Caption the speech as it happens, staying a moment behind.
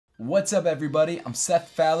What's up everybody, I'm Seth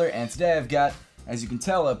Fowler and today I've got, as you can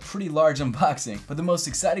tell, a pretty large unboxing. But the most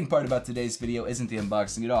exciting part about today's video isn't the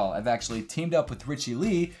unboxing at all. I've actually teamed up with Richie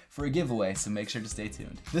Lee for a giveaway, so make sure to stay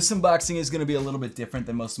tuned. This unboxing is going to be a little bit different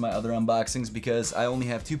than most of my other unboxings because I only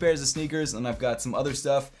have 2 pairs of sneakers and I've got some other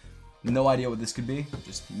stuff. No idea what this could be,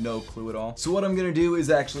 just no clue at all. So what I'm gonna do is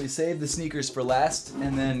actually save the sneakers for last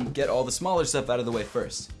and then get all the smaller stuff out of the way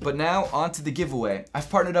first. But now, on to the giveaway. I've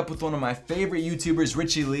partnered up with one of my favorite YouTubers,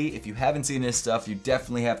 Richie Lee. If you haven't seen his stuff, you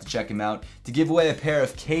definitely have to check him out, to give away a pair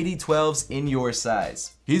of KD12s in your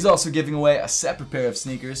size. He's also giving away a separate pair of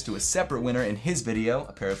sneakers to a separate winner in his video,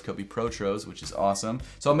 a pair of Kobe Protros, which is awesome.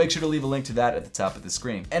 So I'll make sure to leave a link to that at the top of the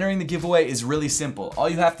screen. Entering the giveaway is really simple. All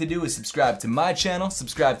you have to do is subscribe to my channel,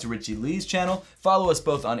 subscribe to Richie Lee's channel, follow us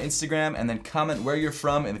both on Instagram, and then comment where you're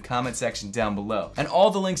from in the comment section down below. And all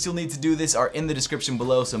the links you'll need to do this are in the description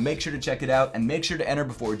below, so make sure to check it out and make sure to enter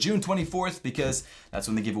before June 24th because that's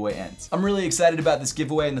when the giveaway ends. I'm really excited about this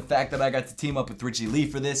giveaway and the fact that I got to team up with Richie Lee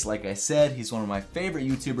for this. Like I said, he's one of my favorite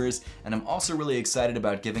YouTubers, and I'm also really excited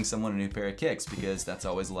about giving someone a new pair of kicks because that's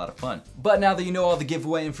always a lot of fun. But now that you know all the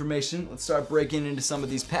giveaway information, let's start breaking into some of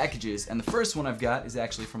these packages. And the first one I've got is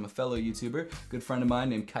actually from a fellow YouTuber, good friend of mine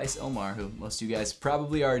named Kais Omar, who most of you guys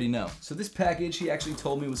probably already know. So this package he actually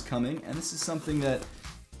told me was coming, and this is something that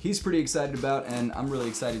he's pretty excited about and I'm really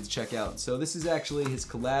excited to check out. So this is actually his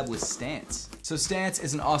collab with Stance. So Stance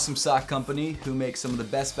is an awesome sock company who makes some of the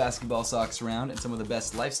best basketball socks around and some of the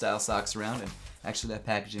best lifestyle socks around, and actually that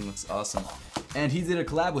packaging looks awesome. And he did a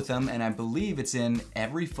collab with them, and I believe it's in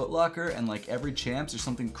every Foot Locker and like every Champs or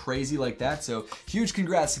something crazy like that. So huge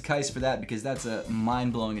congrats to Kais for that because that's a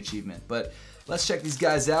mind-blowing achievement. But let's check these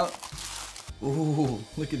guys out. Ooh,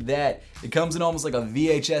 look at that. It comes in almost like a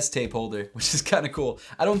VHS tape holder, which is kind of cool.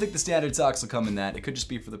 I don't think the standard socks will come in that. It could just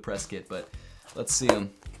be for the press kit, but let's see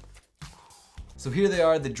them. So here they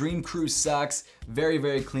are, the DreamQrew socks. Very,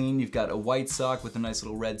 very clean. You've got a white sock with a nice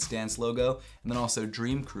little red Stance logo, and then also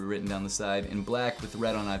DreamQrew written down the side in black with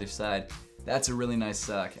red on either side. That's a really nice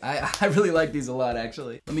sock. I really like these a lot,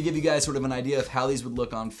 actually. Let me give you guys sort of an idea of how these would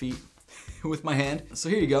look on feet with my hand. So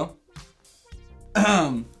here you go.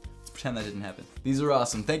 Pretend that didn't happen. These are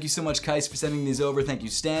awesome. Thank you so much, Kais, for sending these over. Thank you,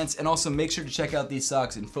 Stance. And also make sure to check out these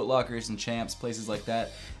socks in Foot Lockers and Champs, places like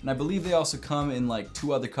that. And I believe they also come in like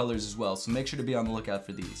 2 other colors as well, so make sure to be on the lookout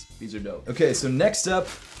for these. These are dope. Okay, so next up,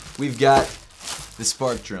 we've got the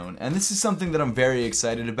Spark Drone. And this is something that I'm very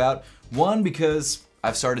excited about. One, because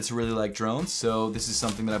I've started to really like drones, so this is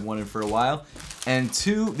something that I've wanted for a while. And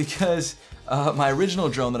 2, because my original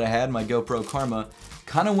drone that I had, my GoPro Karma,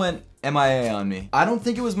 kind of went MIA on me. I don't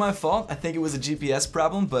think it was my fault. I think it was a GPS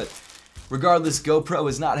problem, but regardless, GoPro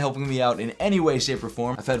is not helping me out in any way, shape, or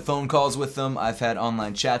form. I've had phone calls with them. I've had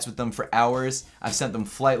online chats with them for hours. I've sent them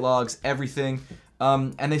flight logs, everything.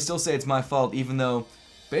 And they still say it's my fault, even though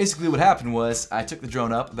basically what happened was I took the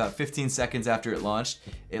drone up about 15 seconds after it launched.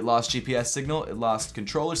 It lost GPS signal, it lost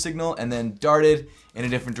controller signal, and then darted in a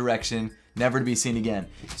different direction, never to be seen again.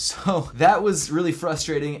 So that was really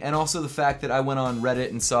frustrating, and also the fact that I went on Reddit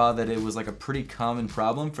and saw that it was like a pretty common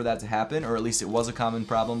problem for that to happen, or at least it was a common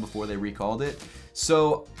problem before they recalled it.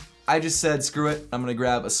 So I just said, screw it, I'm gonna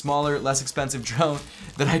grab a smaller, less expensive drone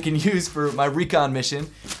that I can use for my recon mission.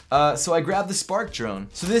 So I grabbed the Spark Drone.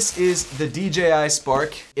 So this is the DJI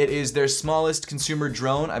Spark. It is their smallest consumer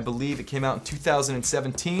drone. I believe it came out in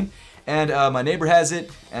 2017. And my neighbor has it,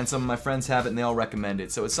 and some of my friends have it, and they all recommend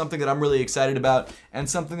it. So it's something that I'm really excited about, and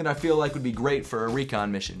something that I feel like would be great for a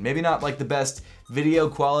recon mission. Maybe not like the best video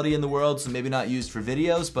quality in the world, so maybe not used for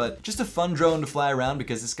videos, but just a fun drone to fly around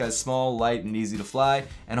because this guy's small, light, and easy to fly,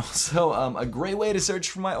 and also a great way to search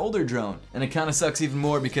for my older drone. And it kind of sucks even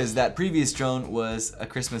more because that previous drone was a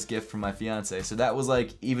Christmas gift from my fiance, so that was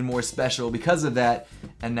like even more special because of that,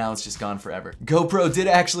 and now it's just gone forever. GoPro did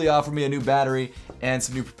actually offer me a new battery and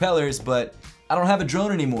some new propellers, but I don't have a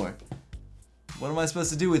drone anymore. What am I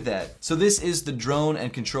supposed to do with that? So this is the drone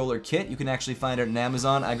and controller kit. You can actually find it on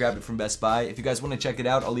Amazon. I grabbed it from Best Buy. If you guys want to check it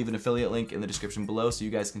out, I'll leave an affiliate link in the description below so you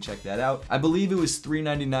guys can check that out. I believe it was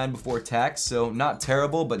 $3.99 before tax, so not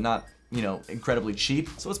terrible, but not, you know, incredibly cheap.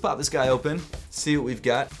 So let's pop this guy open, see what we've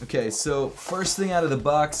got. Okay, so first thing out of the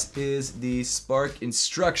box is the Spark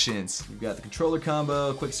instructions. We've got the controller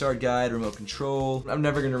combo, quick start guide, remote control. I'm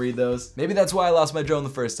never gonna read those. Maybe that's why I lost my drone the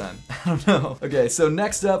first time. I don't know. Okay, so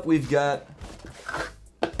next up we've got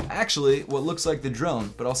actually what looks like the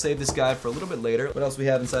drone, but I'll save this guy for a little bit later. What else we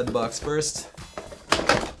have inside the box first?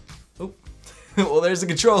 Oh, well there's the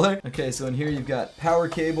controller. Okay, so in here you've got power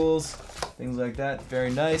cables. things like that, very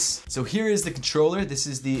nice. So here is the controller. This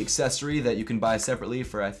is the accessory that you can buy separately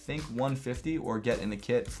for I think $150 or get in the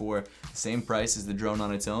kit for the same price as the drone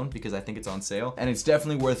on its own because I think it's on sale. And it's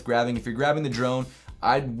definitely worth grabbing. If you're grabbing the drone,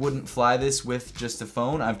 I wouldn't fly this with just a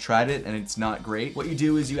phone. I've tried it and it's not great. What you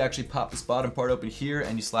do is you actually pop this bottom part open here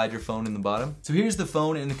and you slide your phone in the bottom. So here's the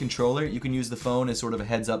phone in the controller. You can use the phone as sort of a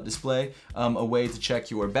heads-up display, a way to check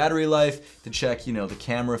your battery life, to check, you know, the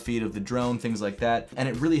camera feed of the drone, things like that. And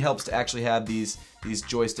it really helps to actually have these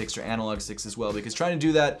joysticks or analog sticks as well, because trying to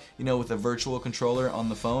do that, you know, with a virtual controller on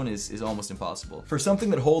the phone is almost impossible. For something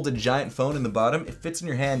that holds a giant phone in the bottom, it fits in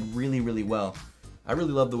your hand really, really well. I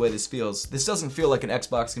really love the way this feels. This doesn't feel like an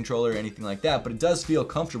Xbox controller or anything like that, but it does feel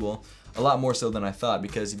comfortable, a lot more so than I thought,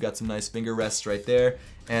 because you've got some nice finger rests right there,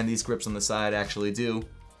 and these grips on the side actually do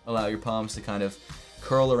allow your palms to kind of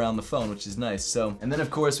curl around the phone, which is nice. So, and then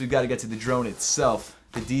of course we've got to get to the drone itself,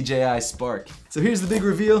 the DJI Spark. So here's the big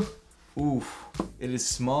reveal. Ooh, it is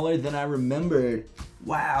smaller than I remembered.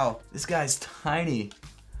 Wow, this guy's tiny.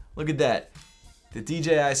 Look at that. The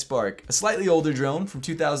DJI Spark, a slightly older drone from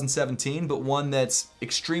 2017, but one that's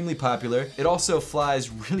extremely popular. It also flies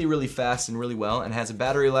really, really fast and really well and has a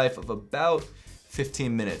battery life of about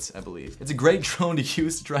 15 minutes, I believe. It's a great drone to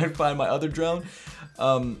use to try and find my other drone.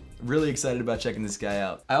 Really excited about checking this guy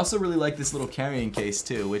out. I also really like this little carrying case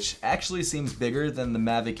too, which actually seems bigger than the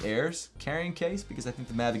Mavic Air's carrying case, because I think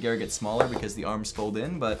the Mavic Air gets smaller because the arms fold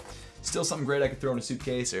in, but still something great I could throw in a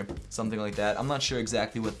suitcase or something like that. I'm not sure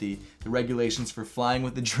exactly what the regulations for flying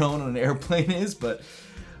with the drone on an airplane is, but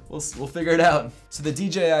we'll figure it out. So the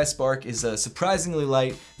DJI Spark is a surprisingly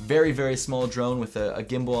light, very, very small drone with a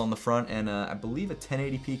gimbal on the front and I believe a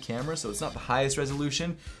 1080p camera, so it's not the highest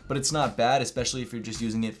resolution, but it's not bad, especially if you're just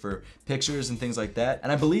using it for pictures and things like that.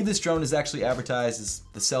 And I believe this drone is actually advertised as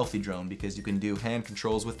the selfie drone because you can do hand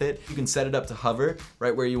controls with it. You can set it up to hover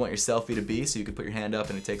right where you want your selfie to be, so you can put your hand up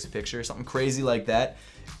and it takes a picture, something crazy like that.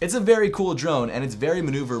 It's a very cool drone and it's very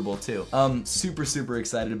maneuverable too. Super, super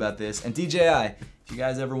excited about this. And DJI, if you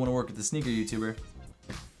guys ever want to work with a sneaker YouTuber,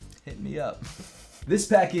 hit me up. This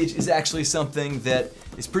package is actually something that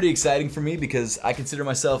is pretty exciting for me because I consider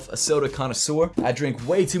myself a soda connoisseur. I drink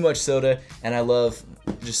way too much soda and I love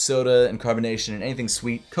just soda and carbonation and anything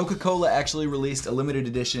sweet. Coca Cola actually released a limited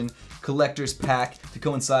edition collector's pack to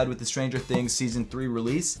coincide with the Stranger Things Season 3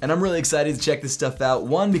 release. And I'm really excited to check this stuff out.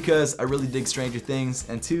 One, because I really dig Stranger Things,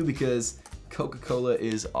 and two, because Coca Cola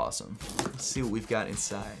is awesome. Let's see what we've got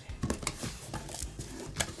inside.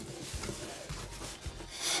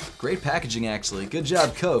 Great packaging, actually. Good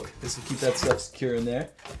job, Coke. This will keep that stuff secure in there.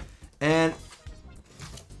 And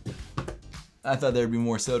I thought there'd be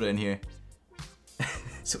more soda in here.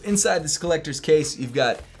 So inside this collector's case, you've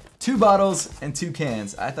got 2 bottles and 2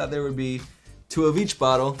 cans. I thought there would be 2 of each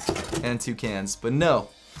bottle and 2 cans, but no.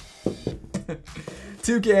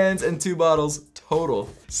 2 cans and 2 bottles total.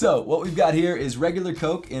 So what we've got here is regular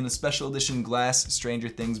Coke in a special edition glass Stranger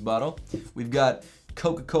Things bottle. We've got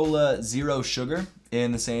Coca-Cola Zero Sugar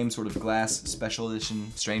in the same sort of glass special edition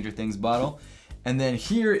Stranger Things bottle. And then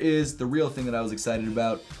here is the real thing that I was excited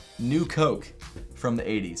about, New Coke from the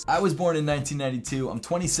 80s. I was born in 1992, I'm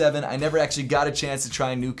 27, I never actually got a chance to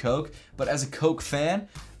try New Coke, but as a Coke fan,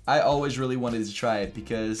 I always really wanted to try it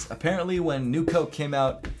because apparently when New Coke came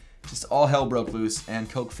out, just all hell broke loose and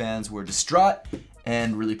Coke fans were distraught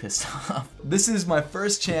and really pissed off. This is my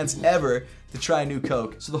first chance ever to try New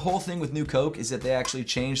Coke. So the whole thing with New Coke is that they actually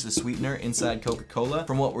changed the sweetener inside Coca-Cola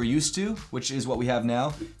from what we're used to, which is what we have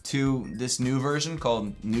now, to this new version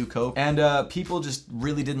called New Coke. And people just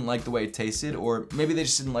really didn't like the way it tasted, or maybe they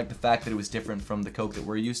just didn't like the fact that it was different from the Coke that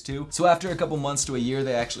we're used to. So after a couple months to a year,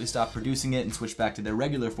 they actually stopped producing it and switched back to their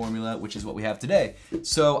regular formula, which is what we have today.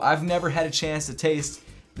 So I've never had a chance to taste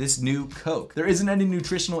this New Coke. There isn't any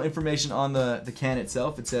nutritional information on the can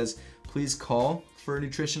itself. It says, please call for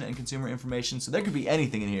nutrition and consumer information, so there could be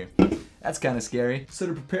anything in here. That's kind of scary. So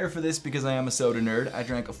to prepare for this, because I am a soda nerd, I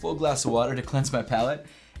drank a full glass of water to cleanse my palate,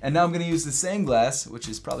 and now I'm gonna use the same glass, which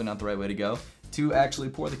is probably not the right way to go, to actually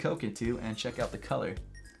pour the Coke into and check out the color.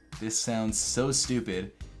 This sounds so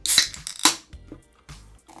stupid.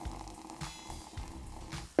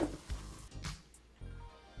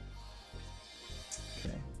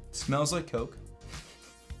 Okay, smells like Coke.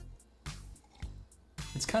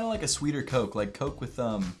 It's kind of like a sweeter Coke, like Coke with,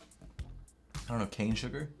 I don't know, cane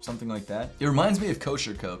sugar, something like that. It reminds me of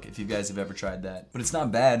kosher Coke, if you guys have ever tried that. But it's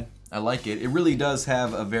not bad, I like it. It really does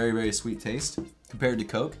have a very, very sweet taste compared to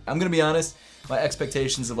Coke. I'm gonna be honest, my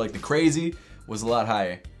expectations of like the crazy was a lot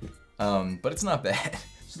higher, but it's not bad.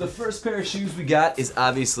 So the first pair of shoes we got is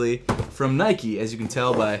obviously from Nike, as you can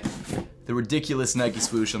tell by the ridiculous Nike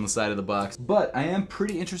swoosh on the side of the box. But I am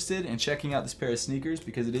pretty interested in checking out this pair of sneakers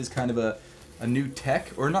because it is kind of a new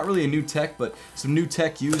tech, or not really a new tech, but some new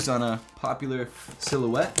tech used on a popular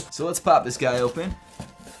silhouette. So let's pop this guy open.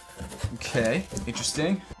 Okay,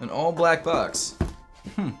 interesting. An all black box.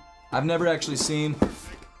 I've never actually seen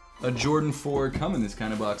a Jordan 4 come in this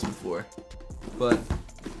kind of box before, but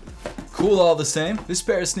cool all the same. This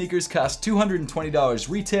pair of sneakers costs $220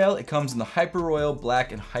 retail. It comes in the Hyper Royal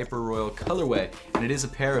Black and Hyper Royal colorway, and it is a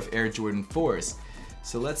pair of Air Jordan 4s.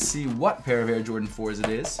 So let's see what pair of Air Jordan 4s it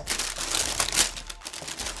is.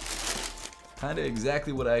 Kinda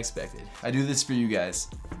exactly what I expected. I do this for you guys.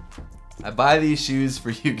 I buy these shoes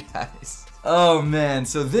for you guys. Oh man,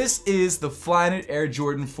 so this is the Flyknit Air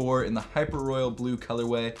Jordan 4 in the Hyper Royal Blue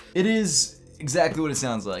colorway. It is exactly what it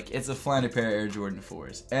sounds like. It's a Flyknit pair of Air Jordan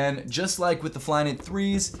 4s. And just like with the Flyknit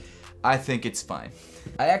 3s, I think it's fine.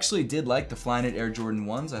 I actually did like the Flyknit Air Jordan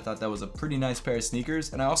 1s. I thought that was a pretty nice pair of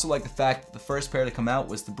sneakers. And I also like the fact that the first pair to come out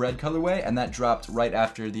was the bread colorway, and that dropped right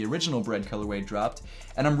after the original bread colorway dropped.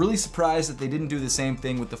 And I'm really surprised that they didn't do the same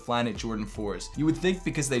thing with the Flyknit Jordan 4s. You would think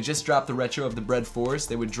because they just dropped the retro of the bread 4s,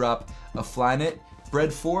 they would drop a Flyknit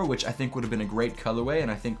bread 4, which I think would have been a great colorway and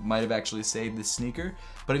I think might have actually saved this sneaker.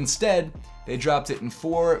 But instead, they dropped it in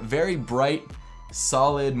 4 very bright,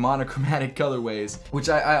 solid, monochromatic colorways, which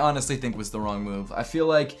I honestly think was the wrong move. I feel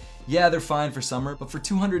like, yeah, they're fine for summer, but for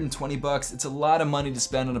 220 bucks, it's a lot of money to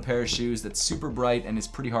spend on a pair of shoes that's super bright and is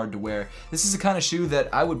pretty hard to wear. This is the kind of shoe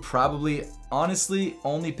that I would probably, honestly,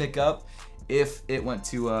 only pick up if it went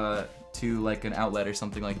to like an outlet or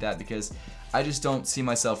something like that, because I just don't see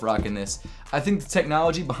myself rocking this. I think the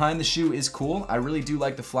technology behind the shoe is cool. I really do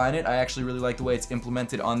like the Flyknit. I actually really like the way it's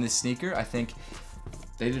implemented on this sneaker. I think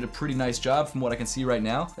they did a pretty nice job from what I can see right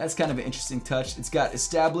now. That's kind of an interesting touch. It's got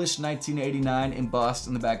established 1989 embossed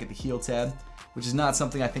on the back of the heel tab, which is not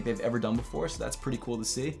something I think they've ever done before, so that's pretty cool to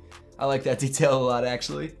see. I like that detail a lot,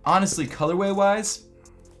 actually. Honestly, colorway-wise,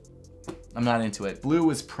 I'm not into it. Blue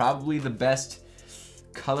was probably the best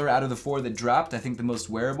color out of the 4 that dropped, I think the most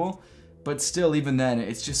wearable, but still, even then,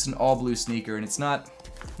 it's just an all blue sneaker and it's not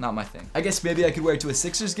my thing. I guess maybe I could wear it to a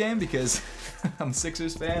Sixers game because I'm a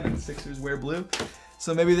Sixers fan and the Sixers wear blue,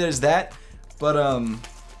 so maybe there's that, but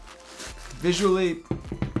visually,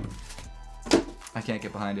 I can't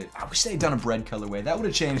get behind it. I wish they'd done a bread colorway. That would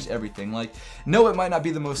have changed everything. Like, no, it might not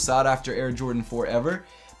be the most sought after Air Jordan 4 ever,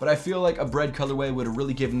 but I feel like a bread colorway would have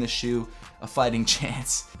really given this shoe a fighting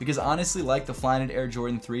chance. Because honestly, like the Flyknit Air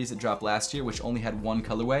Jordan 3s that dropped last year, which only had 1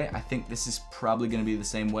 colorway, I think this is probably going to be the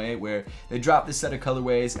same way, where they drop this set of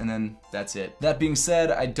colorways and then that's it. That being said,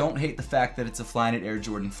 I don't hate the fact that it's a Flyknit Air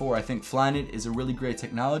Jordan 4. I think Flyknit is a really great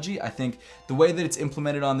technology. I think the way that it's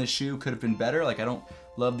implemented on this shoe could have been better. Like, I don't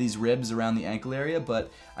love these ribs around the ankle area,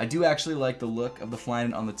 but I do actually like the look of the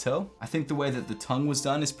Flyknit on the toe. I think the way that the tongue was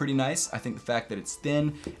done is pretty nice. I think the fact that it's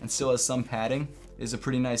thin and still has some padding is a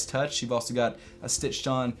pretty nice touch. You've also got a stitched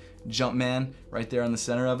on Jumpman right there on the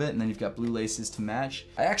center of it, and then you've got blue laces to match.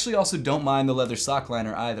 I actually also don't mind the leather sock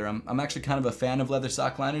liner either. I'm actually kind of a fan of leather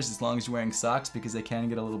sock liners as long as you're wearing socks because they can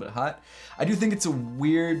get a little bit hot. I do think it's a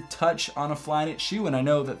weird touch on a Flyknit shoe, and I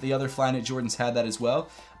know that the other Flyknit Jordans had that as well.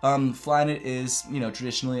 Flyknit is, you know,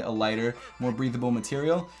 traditionally a lighter, more breathable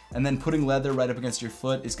material, and then putting leather right up against your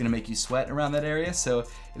foot is going to make you sweat around that area, so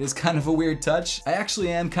it is kind of a weird touch. I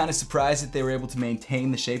actually am kind of surprised that they were able to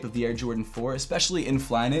maintain the shape of the Air Jordan 4, especially in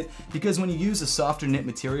Flyknit, because when you use a softer knit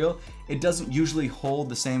material, it doesn't usually hold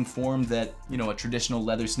the same form that, you know, a traditional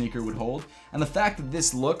leather sneaker would hold. And the fact that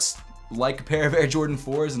this looks like a pair of Air Jordan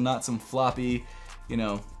 4s and not some floppy, you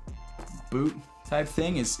know, boot type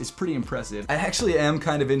thing is pretty impressive. I actually am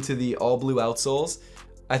kind of into the all blue outsoles.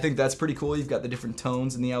 I think that's pretty cool. You've got the different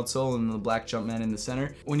tones in the outsole and the black Jumpman in the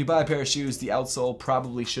center. When you buy a pair of shoes, the outsole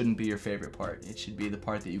probably shouldn't be your favorite part. It should be the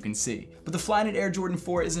part that you can see. But the Flyknit Air Jordan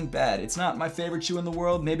 4 isn't bad. It's not my favorite shoe in the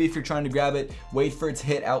world. Maybe if you're trying to grab it, wait for it to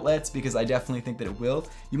hit outlets, because I definitely think that it will.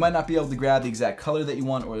 You might not be able to grab the exact color that you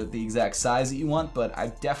want or the exact size that you want, but I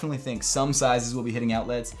definitely think some sizes will be hitting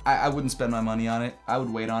outlets. I wouldn't spend my money on it. I would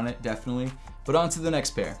wait on it, definitely. But on to the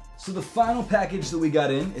next pair. So the final package that we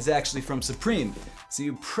got in is actually from Supreme. So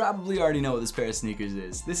you probably already know what this pair of sneakers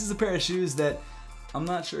is. This is a pair of shoes that I'm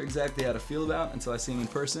not sure exactly how to feel about until I see them in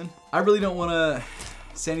person. I really don't want to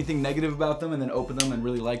say anything negative about them and then open them and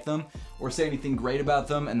really like them, or say anything great about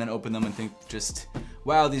them and then open them and think just,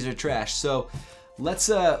 wow, these are trash. So let's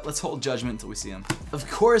hold judgment until we see them. Of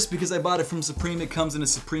course, because I bought it from Supreme, it comes in a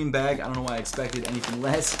Supreme bag. I don't know why I expected anything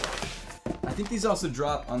less. I think these also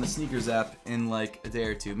drop on the sneakers app in like a day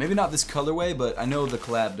or two. Maybe not this colorway, but I know the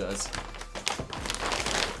collab does.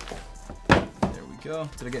 There we go.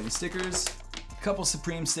 Did I get any stickers? A couple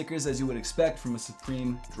Supreme stickers as you would expect from a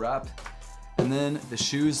Supreme drop, and then the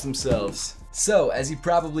shoes themselves. So, as you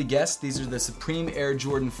probably guessed, these are the Supreme Air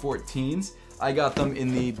Jordan 14s. I got them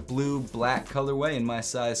in the blue-black colorway in my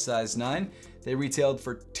size 9. They retailed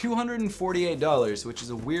for $248, which is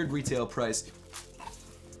a weird retail price.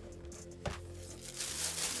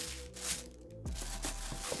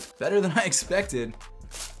 Better than I expected.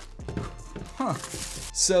 Huh.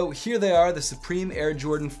 So here they are, the Supreme Air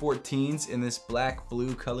Jordan 14s in this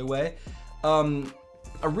black-blue colorway.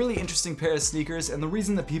 A really interesting pair of sneakers, and the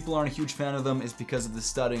reason that people aren't a huge fan of them is because of the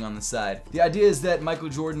studding on the side. The idea is that Michael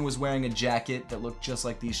Jordan was wearing a jacket that looked just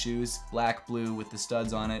like these shoes, black, blue, with the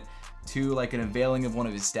studs on it, to like an unveiling of one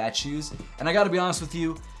of his statues. And I gotta be honest with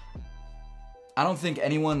you, I don't think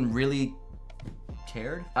anyone really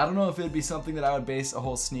cared. I don't know if it'd be something that I would base a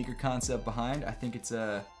whole sneaker concept behind. I think it's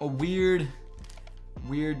a weird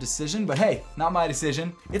decision, but hey, not my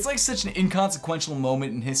decision. It's like such an inconsequential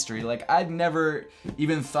moment in history. Like, I'd never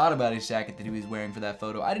even thought about his jacket that he was wearing for that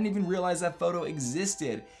photo. I didn't even realize that photo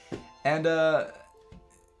existed. And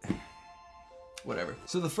whatever.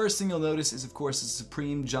 So the first thing you'll notice is, of course, a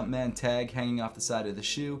Supreme Jumpman tag hanging off the side of the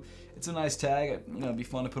shoe. It's a nice tag. You know, it'd be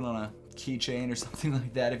fun to put on a keychain or something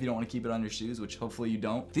like that if you don't want to keep it on your shoes, which hopefully you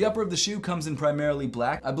don't. The upper of the shoe comes in primarily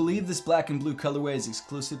black. I believe this black and blue colorway is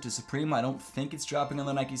exclusive to Supreme. I don't think it's dropping on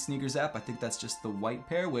the Nike Sneakers app. I think that's just the white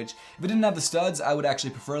pair, which if it didn't have the studs, I would actually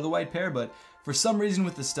prefer the white pair, but for some reason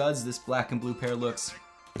with the studs, this black and blue pair looks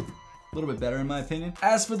a little bit better in my opinion.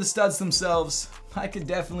 As for the studs themselves, I could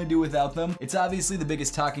definitely do without them. It's obviously the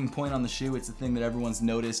biggest talking point on the shoe. It's the thing that everyone's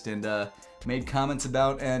noticed and made comments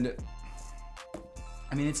about, and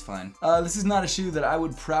I mean, it's fine. This is not a shoe that I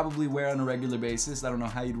would probably wear on a regular basis. I don't know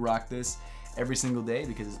how you'd rock this every single day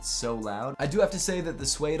because it's so loud. I do have to say that the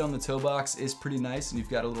suede on the toe box is pretty nice, and you've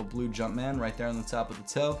got a little blue Jumpman right there on the top of the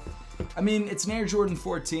toe. I mean, it's an Air Jordan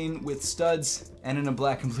 14 with studs and in a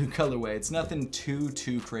black and blue colorway. It's nothing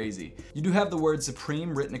too crazy. You do have the word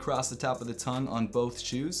Supreme written across the top of the tongue on both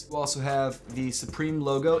shoes. You also have the Supreme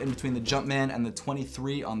logo in between the Jumpman and the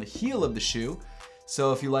 23 on the heel of the shoe.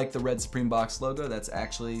 So if you like the red Supreme box logo, that's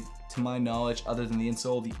actually, to my knowledge, other than the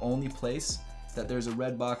insole, the only place that there's a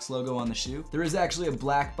red box logo on the shoe. There is actually a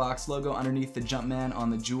black box logo underneath the Jumpman on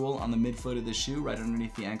the jewel on the midfoot of the shoe, right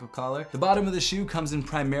underneath the ankle collar. The bottom of the shoe comes in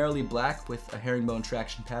primarily black with a herringbone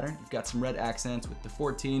traction pattern. You've got some red accents with the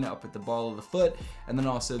 14 up at the ball of the foot, and then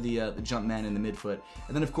also the Jumpman in the midfoot.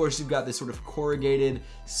 And then of course you've got this sort of corrugated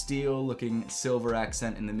steel looking silver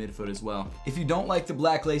accent in the midfoot as well. If you don't like the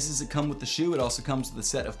black laces that come with the shoe, it also comes with a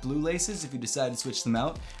set of blue laces if you decide to switch them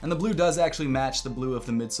out. And the blue does actually match the blue of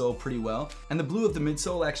the midsole pretty well. And the blue of the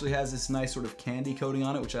midsole actually has this nice sort of candy coating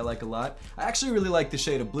on it, which I like a lot. I actually really like the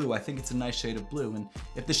shade of blue. I think it's a nice shade of blue, and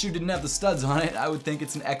if the shoe didn't have the studs on it, I would think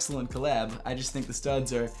it's an excellent collab. I just think the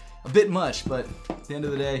studs are a bit much, but at the end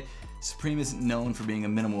of the day, Supreme isn't known for being a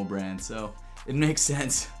minimal brand, so it makes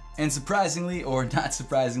sense. And surprisingly, or not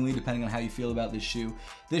surprisingly, depending on how you feel about this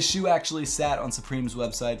shoe actually sat on Supreme's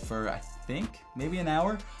website for, I think, maybe an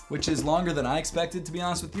hour, which is longer than I expected, to be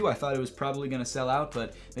honest with you. I thought it was probably gonna sell out,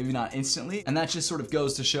 but maybe not instantly. And that just sort of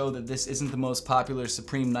goes to show that this isn't the most popular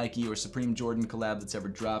Supreme Nike or Supreme Jordan collab that's ever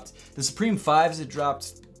dropped. The Supreme 5s that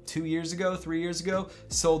dropped 2 years ago, 3 years ago,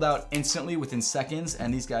 sold out instantly within seconds,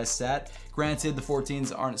 and these guys sat. Granted, the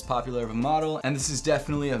 14s aren't as popular of a model, and this is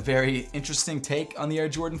definitely a very interesting take on the Air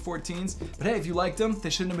Jordan 14s, but hey, if you liked them, they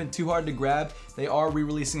shouldn't have been too hard to grab. They are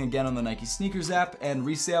re-releasing again on the Nike Sneakers app, and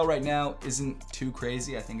resale right now isn't too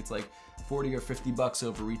crazy. I think it's like 40 or 50 bucks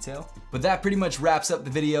over retail. But that pretty much wraps up the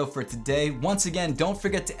video for today. Once again, don't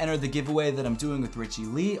forget to enter the giveaway that I'm doing with Richie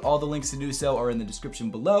Lee. All the links to do so are in the description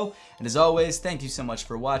below. And as always, thank you so much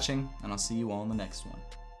for watching, and I'll see you all in the next one.